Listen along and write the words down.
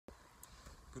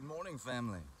Good morning,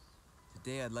 family.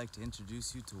 Today I'd like to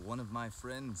introduce you to one of my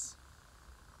friends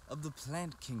of the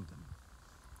plant kingdom.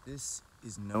 This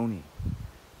is Noni.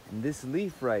 And this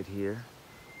leaf right here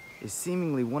is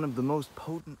seemingly one of the most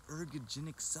potent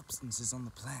ergogenic substances on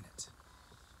the planet.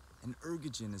 An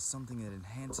ergogen is something that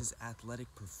enhances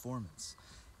athletic performance.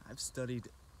 I've studied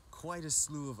quite a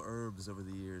slew of herbs over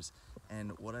the years,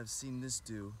 and what I've seen this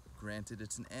do, granted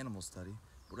it's an animal study,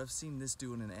 what I've seen this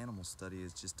do in an animal study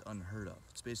is just unheard of.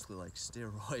 It's basically like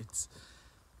steroids.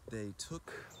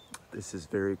 This is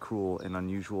very cruel and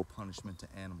unusual punishment to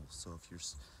animals, so if you're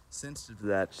sensitive to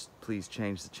that, please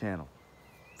change the channel.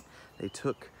 They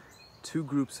took two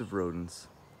groups of rodents,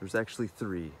 there's actually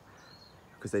three,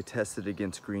 because they tested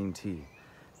against green tea.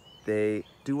 They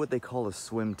do what they call a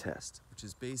swim test, which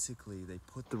is basically they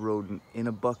put the rodent in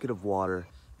a bucket of water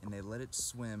and they let it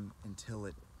swim until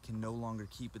it can no longer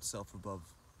keep itself above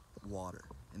water,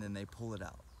 and then they pull it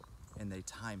out and they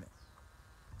time it.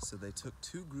 So they took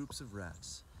two groups of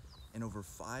rats, and over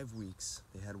 5 weeks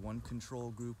they had one control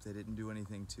group they didn't do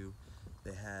anything to.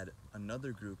 They had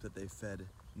another group that they fed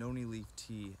noni leaf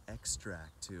tea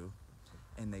extract to,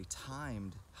 and they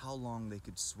timed how long they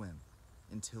could swim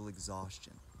until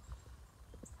exhaustion.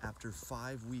 After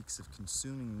 5 weeks of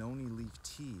consuming noni leaf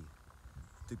tea,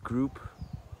 the group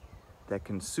that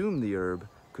consumed the herb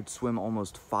could swim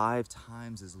almost 5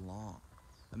 times as long.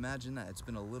 Imagine that. It's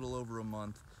been a little over a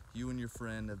month. You and your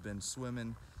friend have been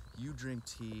swimming. You drink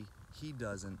tea, he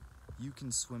doesn't. You can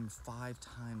swim 5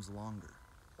 times longer.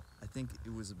 I think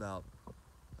it was about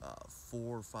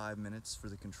 4 or 5 minutes for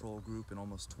the control group and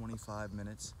almost 25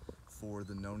 minutes for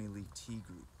the noni leaf tea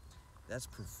group. That's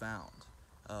profound.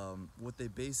 What they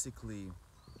basically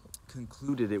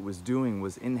concluded it was doing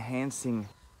was enhancing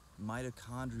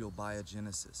mitochondrial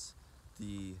biogenesis.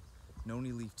 The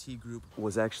noni leaf tea group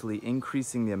was actually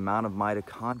increasing the amount of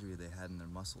mitochondria they had in their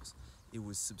muscles. It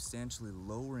was substantially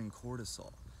lowering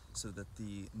cortisol, so that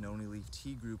the noni leaf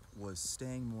tea group was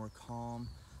staying more calm,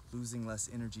 losing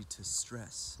less energy to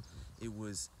stress. It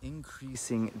was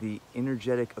increasing the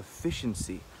energetic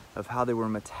efficiency of how they were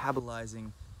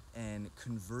metabolizing and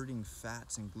converting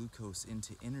fats and glucose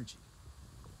into energy.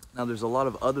 Now there's a lot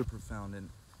of other profound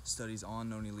studies on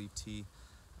noni leaf tea,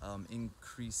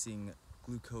 increasing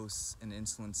glucose and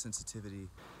insulin sensitivity,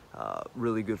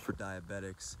 really good for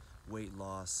diabetics, weight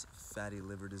loss, fatty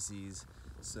liver disease.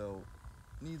 So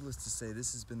needless to say,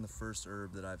 this has been the first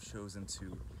herb that I've chosen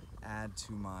to add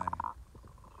to my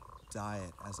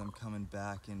diet as I'm coming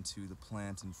back into the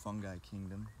plant and fungi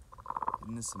kingdom.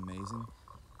 Isn't this amazing?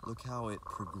 Look how it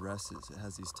progresses. It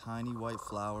has these tiny white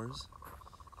flowers.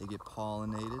 They get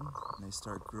pollinated and they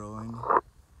start growing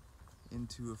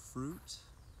into a fruit.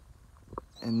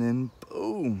 And then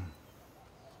boom.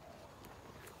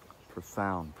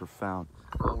 Profound, profound.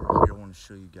 While we're here, I want to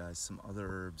show you guys some other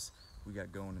herbs we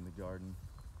got going in the garden.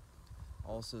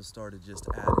 Also started just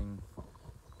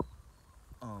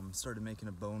started making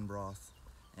a bone broth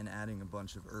and adding a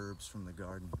bunch of herbs from the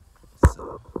garden.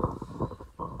 So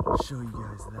I'll show you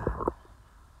guys that.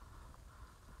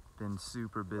 Been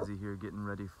super busy here getting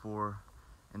ready for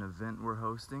an event we're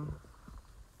hosting.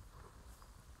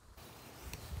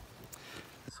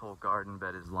 This whole garden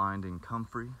bed is lined in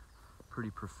comfrey, pretty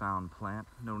profound plant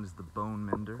known as the bone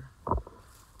mender.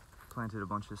 Planted a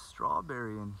bunch of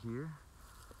strawberry in here.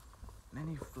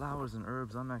 Many flowers and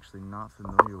herbs I'm actually not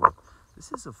familiar with.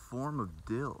 This is a form of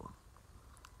dill,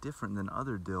 different than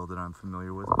other dill that I'm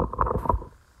familiar with.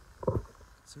 It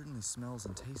certainly smells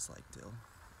and tastes like dill.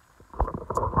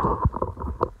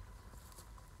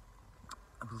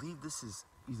 I believe this is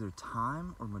either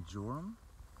thyme or marjoram.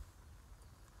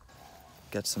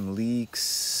 Got some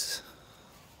leeks.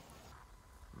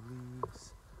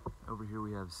 Over here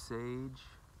we have sage.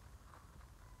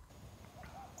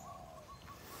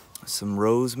 Some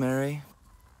rosemary.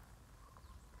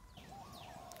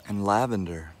 And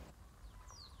lavender.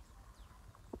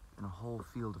 And a whole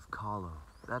field of kalo.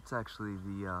 That's actually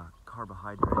the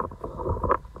carbohydrate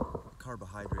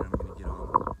I'm gonna get on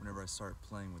whenever I start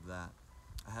playing with that.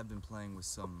 I have been playing with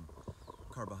some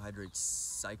carbohydrate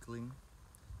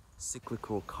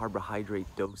cyclical carbohydrate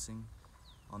dosing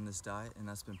on this diet, and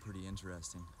that's been pretty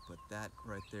interesting. But that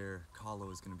right there, kalo,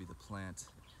 is gonna be the plant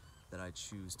that I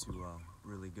choose to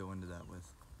really go into that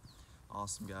with.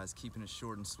 Awesome, guys, keeping it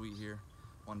short and sweet here.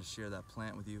 Wanted to share that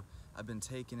plant with you. I've been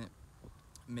taking it,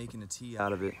 making a tea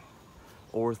out of it,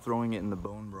 or throwing it in the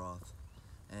bone broth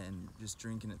and just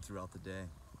drinking it throughout the day,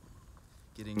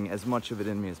 getting as much of it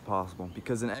in me as possible,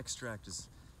 because an extract is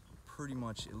pretty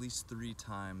much at least 3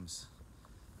 times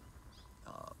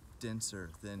denser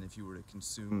than if you were to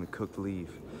consume the cooked leaf.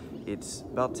 It's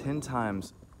about 10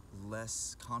 times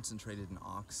less concentrated in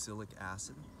oxalic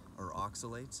acid or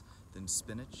oxalates than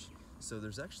spinach. So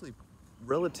there's actually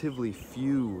relatively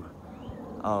few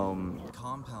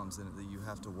compounds in it that you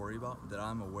have to worry about that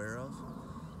I'm aware of.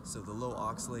 So the low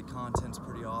oxalate content's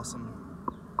pretty awesome.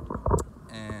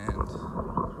 And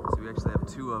so we actually have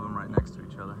two of them right next to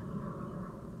each other.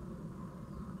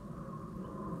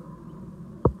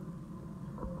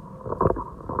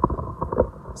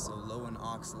 So low in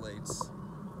oxalates.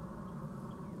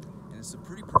 And it's a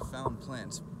pretty profound plant.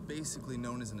 It's basically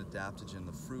known as an adaptogen.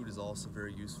 The fruit is also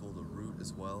very useful, the root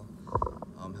as well.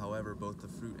 However, both the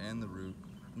fruit and the root,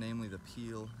 namely the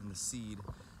peel and the seed,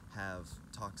 have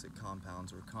toxic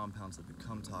compounds, or compounds that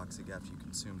become toxic after you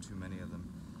consume too many of them.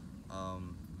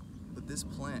 But this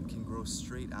plant can grow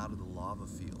straight out of the lava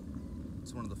field.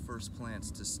 It's one of the first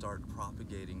plants to start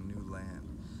propagating new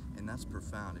land. And that's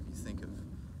profound if you think of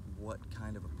what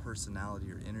kind of a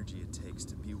personality or energy it takes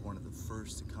to be one of the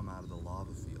first to come out of the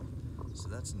lava field. So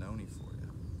that's Noni for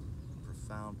you.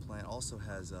 Profound plant. Also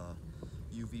has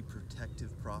UV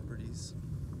protective properties.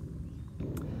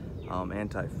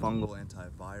 Antifungal,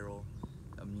 antiviral,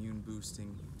 immune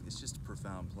boosting. It's just a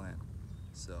profound plant.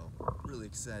 So really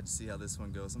excited to see how this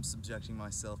one goes. I'm subjecting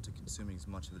myself to consuming as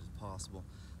much of it as possible.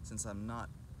 Since I'm not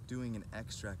doing an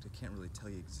extract, I can't really tell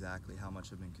you exactly how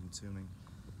much I've been consuming.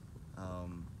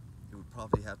 It would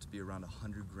probably have to be around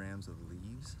 100 grams of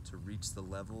leaves to reach the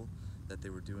level that they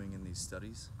were doing in these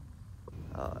studies.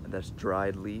 That's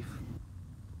dried leaf,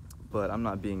 but I'm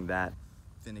not being that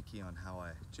finicky on how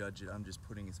I judge it. I'm just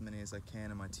putting as many as I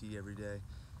can in my tea every day,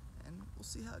 and we'll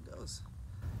see how it goes.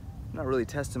 I'm not really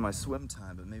testing my swim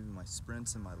time, but maybe my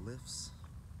sprints and my lifts,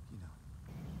 you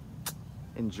know.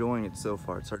 Enjoying it so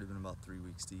far. It's already been about 3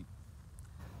 weeks deep.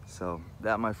 So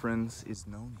that, my friends, is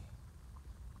Noni.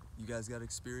 You guys got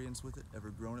experience with it?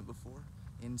 Ever grown it before?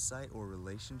 Insight or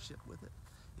relationship with it?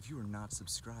 If you are not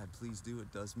subscribed, please do.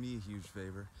 It does me a huge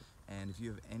favor. And if you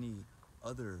have any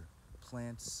other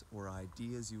plants or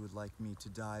ideas you would like me to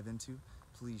dive into,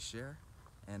 please share.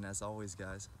 And as always,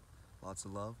 guys, lots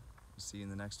of love. See you in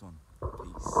the next one.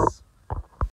 Peace.